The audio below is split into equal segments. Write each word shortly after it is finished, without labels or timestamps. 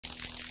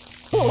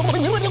Are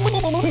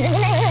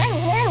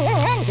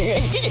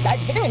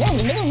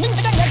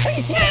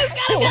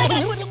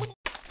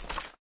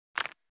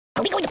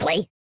we going to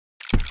play?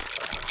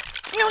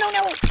 No, no,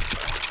 no!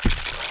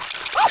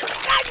 Oh,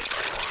 God!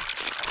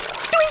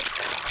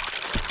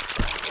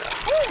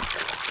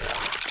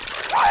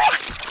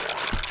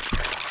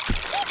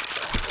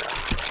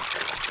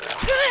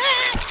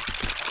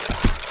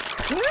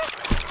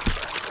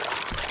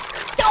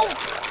 No!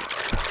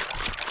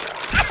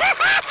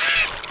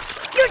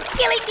 You're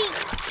killing me!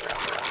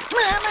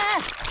 Mama!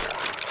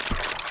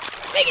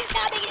 Make it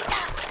stop, make it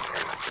stop!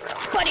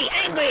 Buddy,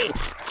 angry!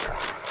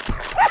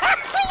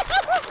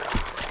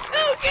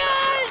 Oh,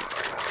 God!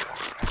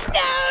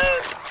 No!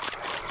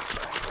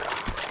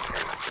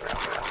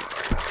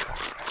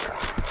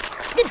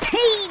 The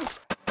pain!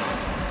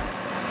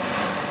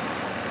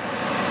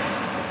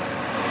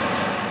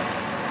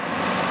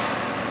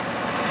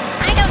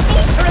 I don't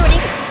need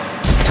pruning!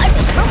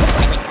 Starfish purple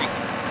I would cut.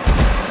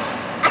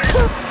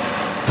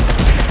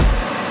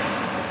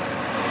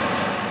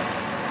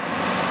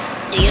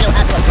 Do you know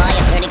how to apply a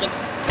tourniquet?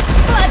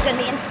 Bludgeon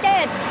me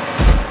instead!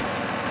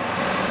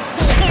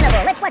 Hey,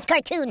 Hannibal, let's watch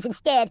cartoons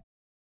instead.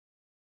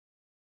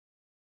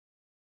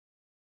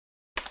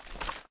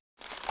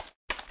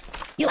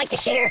 You like to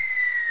share?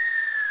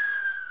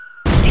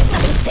 There's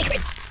nothing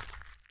sacred.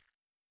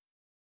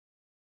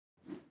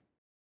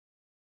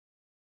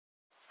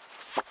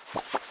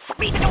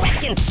 Read the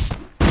directions.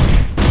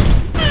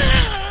 No.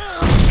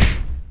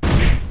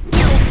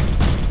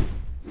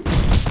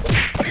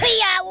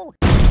 Yow.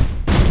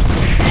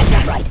 That's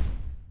not right.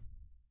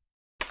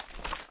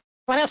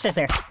 What else is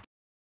there?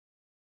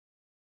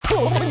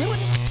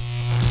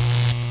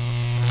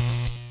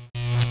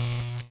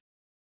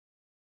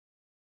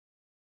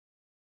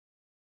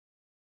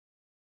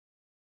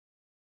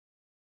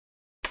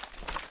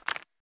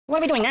 What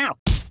are we doing now?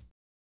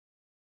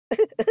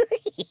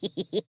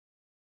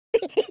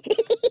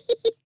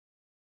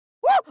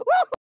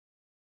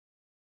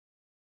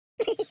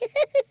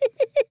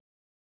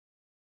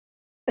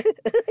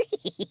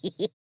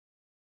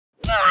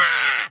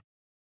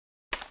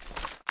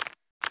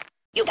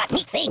 You got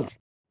neat things.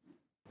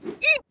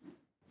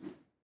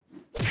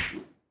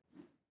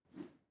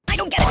 I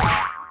don't get it.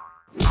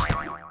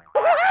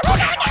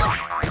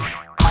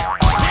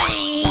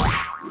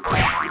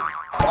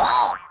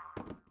 Whoa.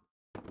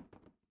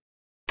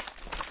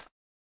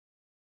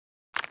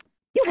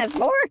 You have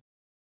more?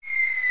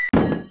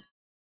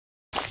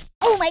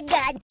 Oh my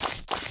God!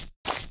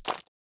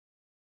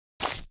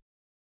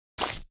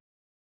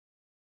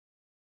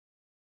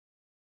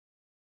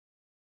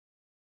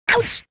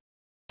 Ouch!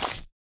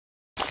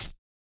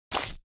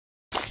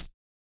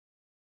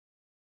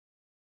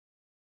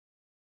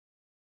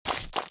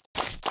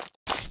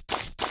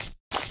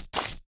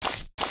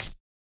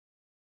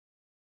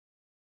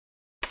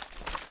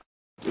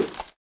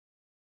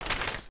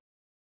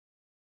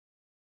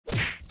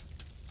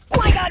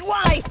 My God,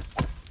 why?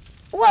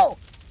 Whoa!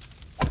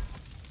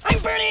 I'm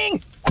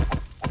burning!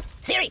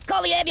 Siri,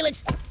 call the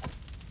ambulance!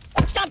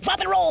 Stop, drop,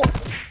 and roll!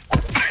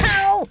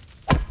 Ow!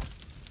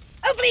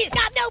 Oh, please,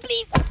 stop! No,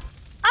 please!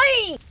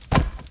 Aye!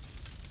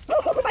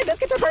 Oh, my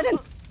biscuits are burning!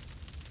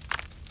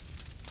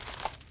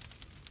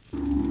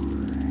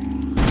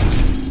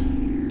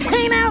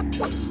 Time out!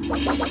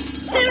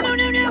 No, no,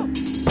 no, no!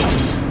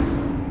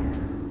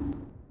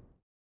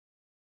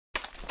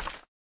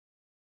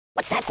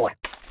 What's that for?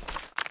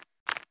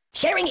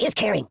 Sharing is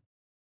caring.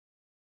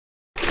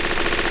 Can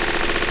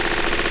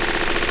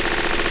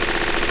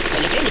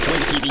you turn the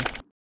toilet TV?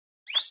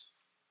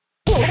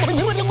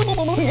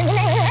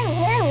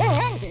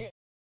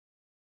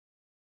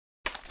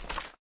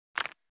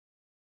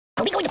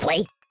 Are we going to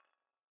play?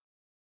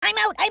 I'm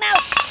out! I'm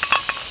out!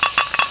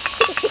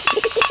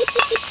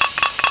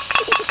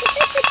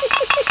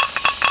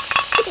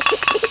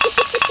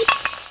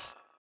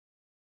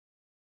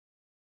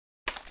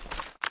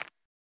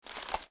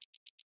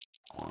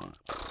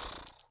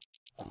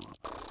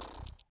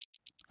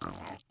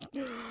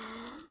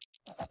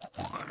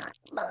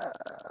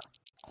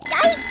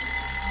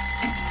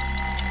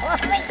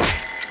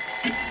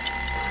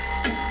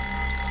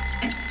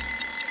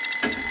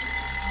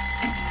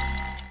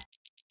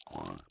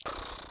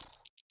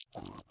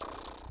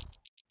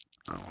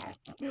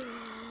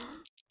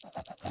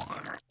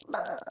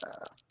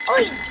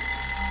 Oi!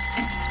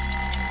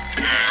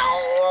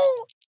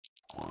 Ow!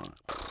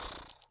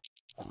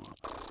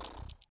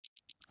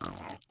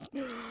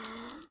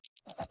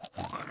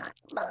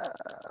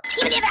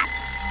 Give it up!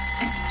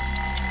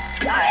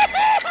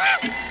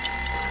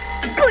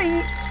 Oi!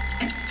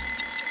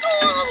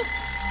 Oh!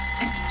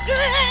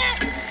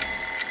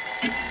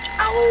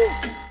 Ow!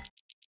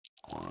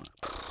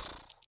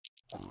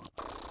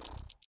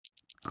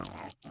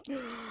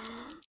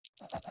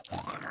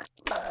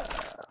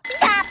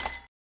 Stop!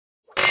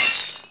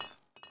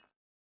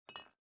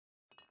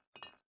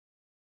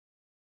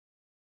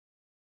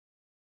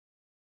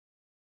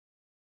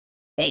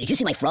 Hey, did you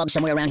see my frog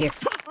somewhere around here?